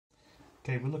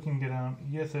Okay, we're looking at our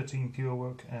Year 13 Pure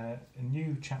Work, a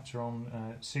new chapter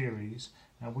on series.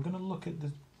 We're going to look at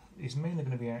it's mainly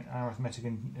going to be arithmetic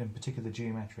and in particular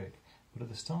geometric, but at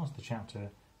the start of the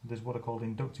chapter there's what are called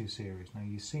inductive series. Now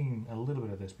you've seen a little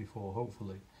bit of this before,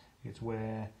 hopefully. It's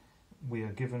where we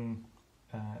are given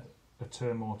a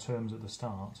term or terms at the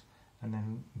start and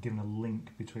then given a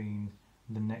link between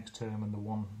the next term and the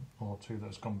one or two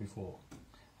that's gone before.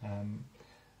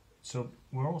 So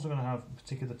we're also going to have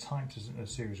particular types of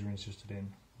series we're interested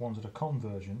in. Ones that are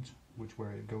convergent,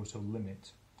 where it goes to a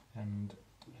limit. And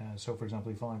so for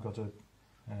example, if I've got a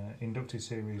inductive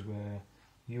series where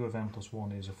u of n plus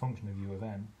 1 is a function of u of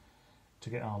n, to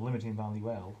get our limiting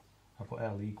value L, I put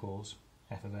L equals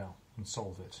f of L and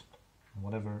solve it. And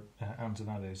whatever answer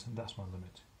that is, that's my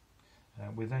limit.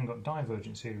 We've then got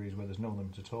divergent series where there's no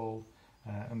limit at all,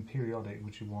 and periodic,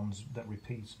 which are ones that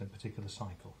repeat in a particular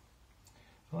cycle.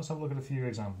 So let's have a look at a few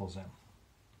examples then.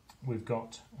 We've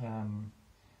got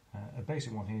a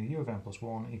basic one here, u of n plus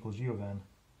 1 equals u of n,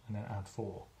 and then add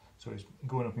 4. So it's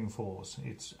going up in fours.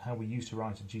 It's how we used to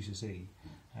write a GCSE,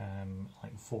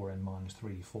 like 4n minus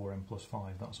 3, 4n plus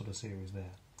 5, that sort of series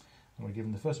there. And we're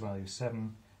given the first value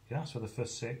 7. It asks for the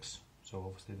first 6, so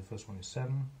obviously the first one is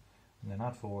 7, and then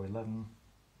add 4, 11,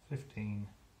 15,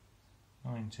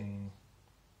 19,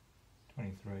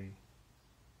 23,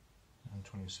 and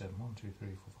 27, 1, 2, 3,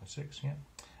 4, 5, 6, yeah.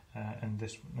 And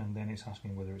then it's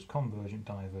asking whether it's convergent,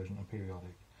 divergent, or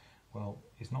periodic. Well,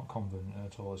 it's not convergent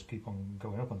at all, it's keep on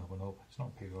going up and up and up. It's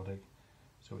not periodic,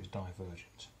 so it's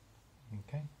divergent.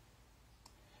 Okay.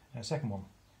 Second one,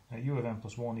 u of n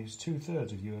plus 1 is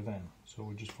 2/3 of u of n, so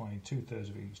we're just finding 2/3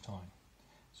 of it each time.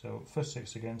 So first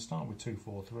 6 again, start with 2,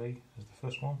 4, 3 as the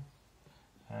first one.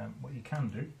 What you can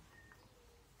do,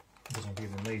 because I'm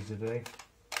feeling lazy today,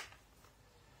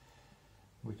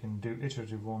 we can do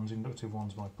iterative ones, inductive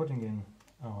ones by putting in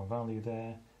our value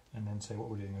there and then say what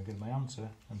we're doing. I'll get my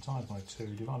answer and times by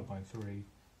 2 divided by 3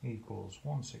 equals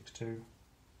 162.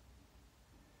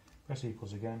 Press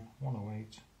equals again,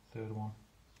 108, third one,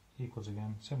 equals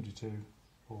again, 72,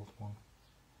 fourth one,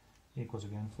 equals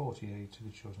again, 48,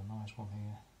 which shows a nice one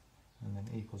here, and then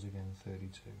equals again,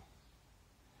 32.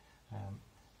 And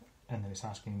then it's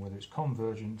asking whether it's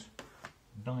convergent,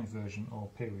 divergent, or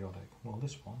periodic. Well,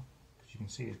 this one, you can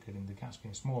see it's getting the gap's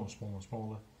getting smaller and smaller and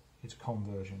smaller. It's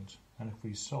convergent, and if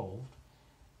we solved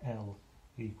L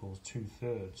equals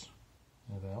 2/3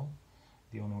 of L,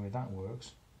 the only way that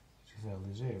works is if L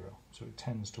is 0, so it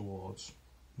tends towards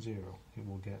 0. It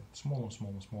will get smaller and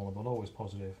smaller and smaller, but always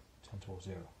positive, tend towards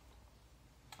 0.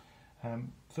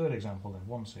 Third example then,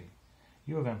 1c.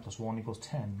 u of n plus 1 equals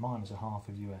 10 minus a half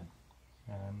of un.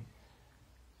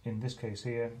 In this case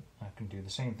here, I can do the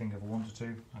same thing if I wanted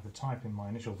to. I could type in my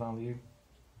initial value,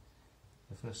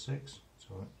 the first 6,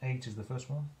 so 8 is the first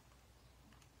one,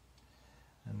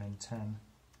 and then 10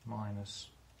 minus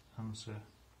answer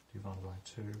divided by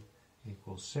 2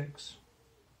 equals 6,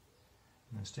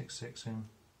 and then stick 6 in,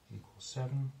 equals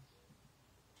 7,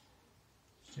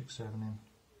 stick 7 in,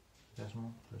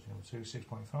 decimal, 2,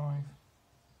 6.5,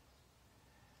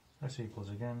 that's equals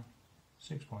again,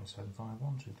 6.75,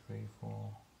 1, 2, 3,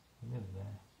 4, nearly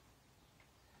there,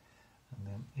 and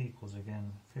then equals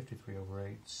again 53 over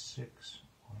 8,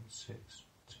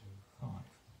 6.625.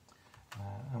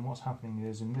 And what's happening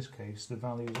is, in this case, the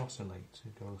values oscillate.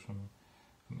 It goes from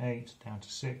 8 down to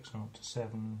 6, and up to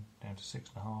 7, down to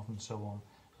 6.5, and so on,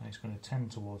 and it's going to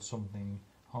tend towards something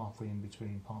halfway in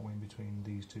between, partway in between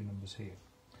these two numbers here.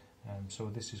 So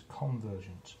this is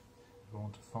convergent. If I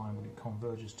want to find what it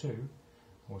converges to,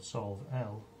 I would solve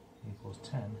L equals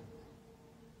 10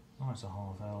 minus a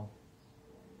half L,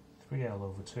 3L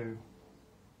over 2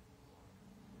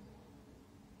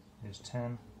 is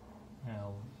 10,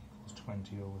 L equals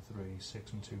 20 over 3,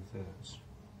 6 and 2/3.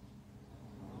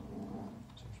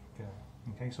 So go.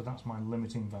 Okay, so that's my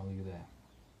limiting value there.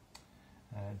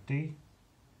 D,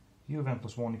 u of n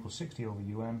plus 1 equals 60 over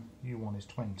un, u1 is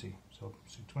 20, so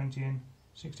stick 20 in,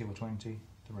 60 over 20,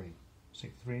 3.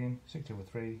 Stick 3 in, 60 over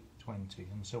 3, 20,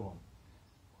 and so on.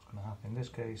 What's going to happen in this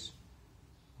case,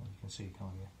 well, you can see,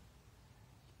 can't you?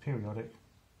 It's periodic,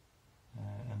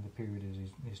 and the period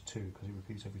is 2 because it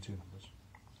repeats every 2 numbers.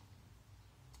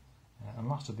 And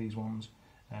last of these ones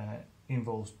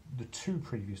involves the 2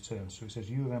 previous terms, so it says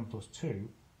u of n plus 2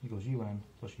 equals un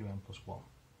plus plus 1.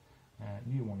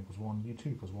 u1 equals 1, u2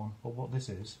 equals 1. Well, what this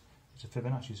is, it's a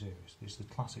Fibonacci series. It's the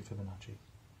classic Fibonacci.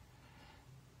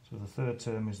 So the third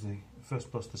term is the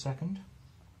first plus the second,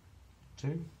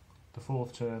 2. The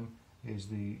fourth term is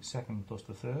the second plus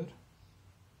the third,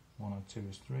 1 add 2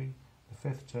 is 3. The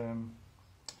fifth term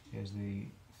is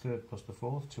the third plus the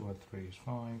fourth, 2 add 3 is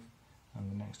 5.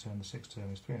 and the next term, the sixth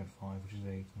term, is 3 add 5, which is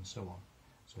 8, and so on.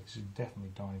 So this is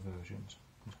definitely divergent.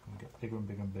 It's going to get bigger and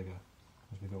bigger and bigger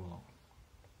as we go along.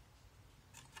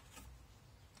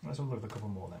 Let's have a look at a couple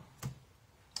more then.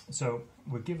 So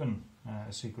we're given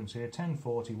a sequence here, 10,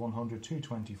 40, 100,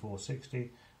 220,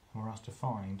 460, and we're asked to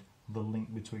find the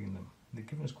link between them. They've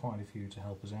given us quite a few to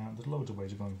help us out. There's loads of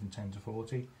ways of going from 10 to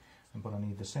 40, but I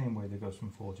need the same way that goes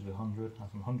from 40 to 100, and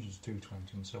from 100 to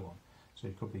 220, and so on. So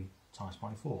it could be times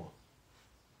by 4,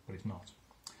 but it's not.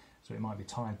 So it might be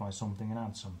times by something and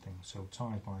add something. So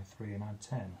times by 3 and add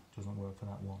 10 doesn't work for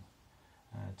that one.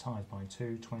 Times by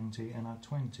 2, 20, and add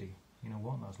 20. You know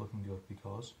what, that's looking good,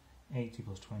 because 80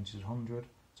 plus 20 is 100,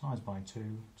 times by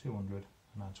 2, 200,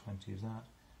 and add 20 is that,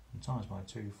 and times by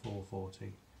 2,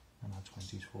 440, and add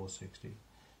 20 is 460.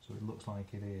 So it looks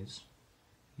like it is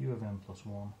u of n plus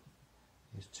 1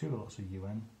 is 2 lots of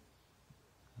un,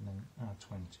 and then add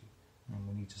 20. And then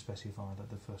we need to specify that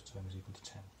the first term is equal to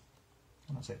 10.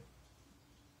 And that's it.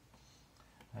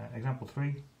 Example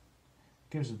 3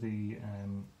 gives us the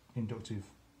inductive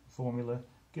formula,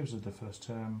 gives us the first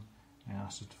term, and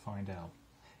asks us to find L.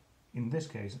 In this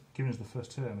case, giving us the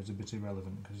first term is a bit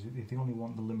irrelevant, because if you only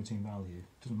want the limiting value,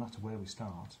 it doesn't matter where we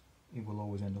start, it will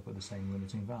always end up at the same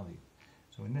limiting value.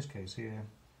 So in this case here,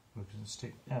 we can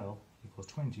stick L equals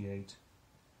 28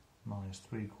 minus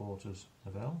 3/4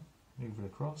 of L, move it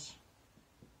across,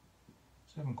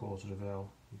 7/4 of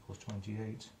L equals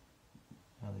 28,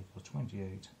 L equals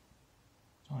 28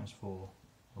 times 4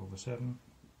 over 7,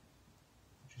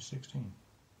 which is 16.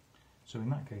 So in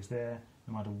that case there,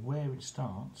 no matter where it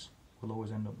starts, we'll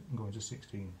always end up going to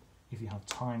 16. If you have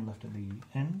time left at the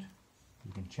end,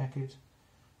 you can check it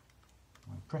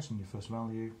by pressing your first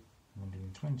value and then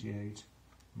doing 28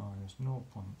 minus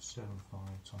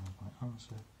 0.75 times my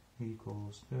answer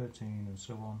equals 13, and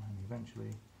so on, and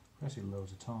eventually press it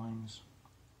loads of times.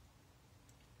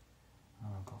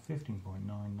 And I've got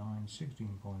 15.99,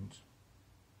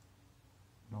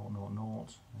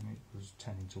 16.000, and it was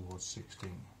tending towards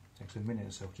 16. Takes a minute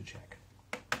or so to check.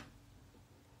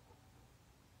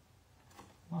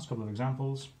 Last couple of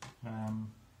examples.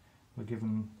 We're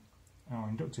given our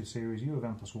inductive series u of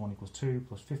n plus 1 equals 2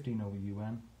 plus 15 over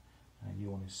un.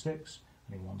 U1 is 6,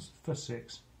 and it wants the first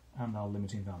 6 and our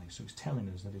limiting value. So it's telling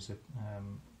us that it's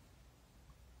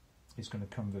going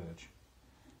to converge.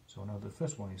 So I know the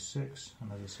first one is 6,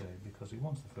 and as I say, because it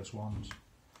wants the first ones,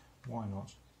 why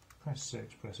not press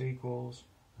 6, press equals,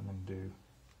 and then do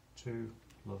 2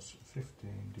 plus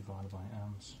 15 divided by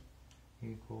ans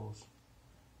equals,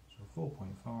 so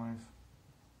 4.5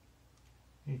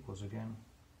 equals again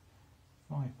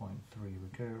 5.3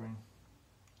 recurring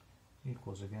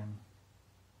equals again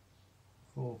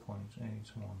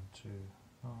 4.8125.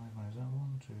 Where is that?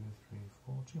 1, 2, 3,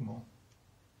 4, 2 more.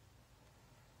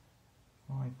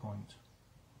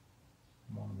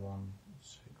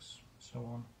 5.116, so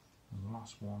on, and the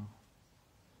last one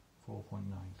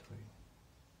 4.93.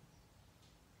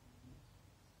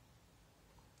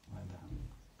 Like that.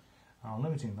 Our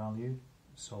limiting value,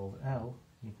 solve L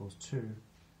equals 2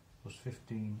 plus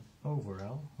 15 over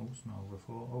L, oops, not over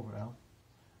 4, over L.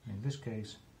 And in this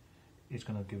case, it's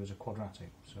going to give us a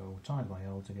quadratic, so times by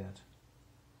L to get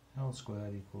L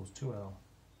squared equals 2L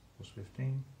plus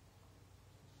 15.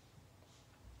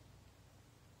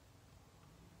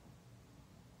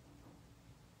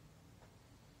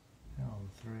 L on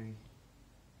 3,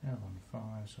 L on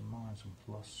 5, so minus and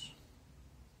plus.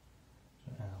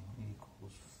 So L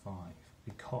equals 5,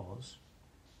 because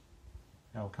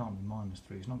L can't be minus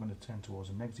 3. It's not going to tend towards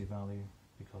a negative value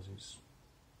because it's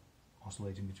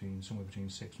oscillating between somewhere between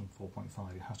 6 and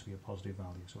 4.5. It has to be a positive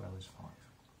value, so L is 5.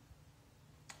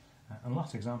 And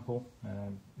last example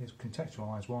is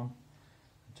contextualise one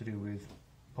to do with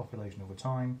population over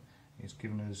time. It's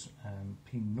given us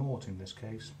P0 in this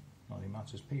case. Not really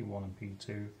matters, P1 and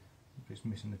P2, but it's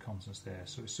missing the constants there.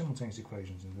 So it's simultaneous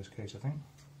equations in this case, I think.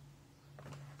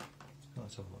 So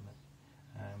let's have a look then.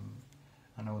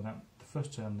 I know that the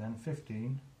first term then,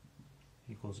 15,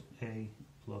 equals A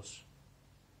plus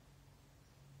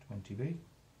 20B.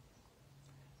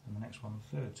 And the next one,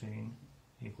 13,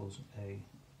 equals A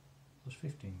plus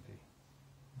 15B.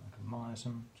 I can minus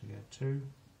them to get 2,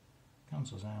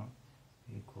 cancels out,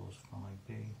 equals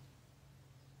 5B,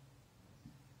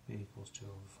 B equals 2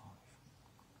 over 5.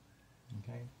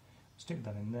 Okay, stick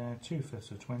that in there,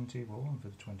 2/5 of 20, well 1/5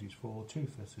 of 20 is 4,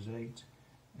 2/5 is 8,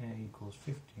 A equals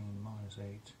 15 minus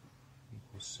 8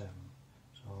 equals 7.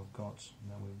 So I've got,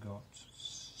 now we've got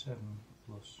 7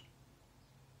 plus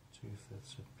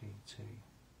 2/5 of PT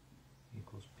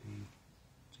equals P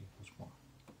equals 1.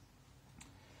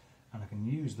 And I can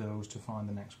use those to find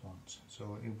the next ones.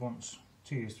 So it wants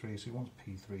T is 3, so he wants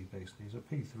P3 basically. So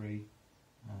P3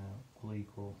 will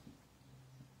equal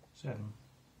 7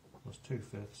 plus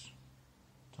 2/5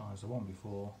 times the one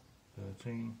before,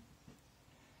 13,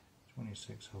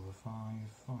 26 over 5,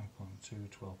 5.2,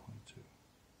 12.2.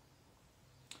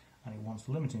 And it wants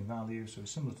the limiting value, so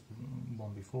it's similar to the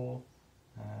one before.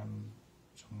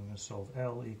 So I'm going to solve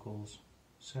L equals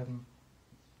 7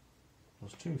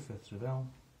 plus 2/5 of L,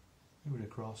 move it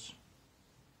across,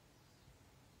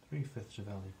 3/5 of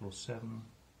L equals 7,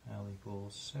 L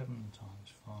equals 7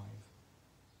 times 5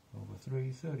 over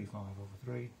 3, 35 over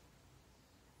 3,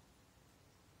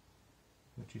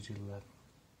 which is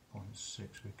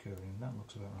 11.6 recurring. That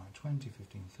looks about right. 20,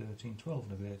 15, 13, 12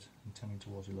 and a bit, and tending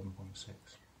towards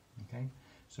 11.6. Okay,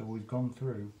 so we've gone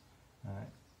through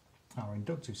our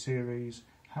inductive series,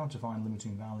 how to find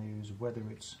limiting values, whether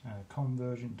it's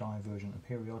convergent, divergent, and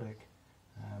periodic,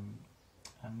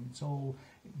 and it's all,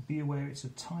 be aware it's a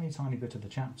tiny bit of the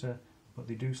chapter, but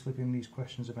they do slip in these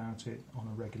questions about it on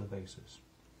a regular basis.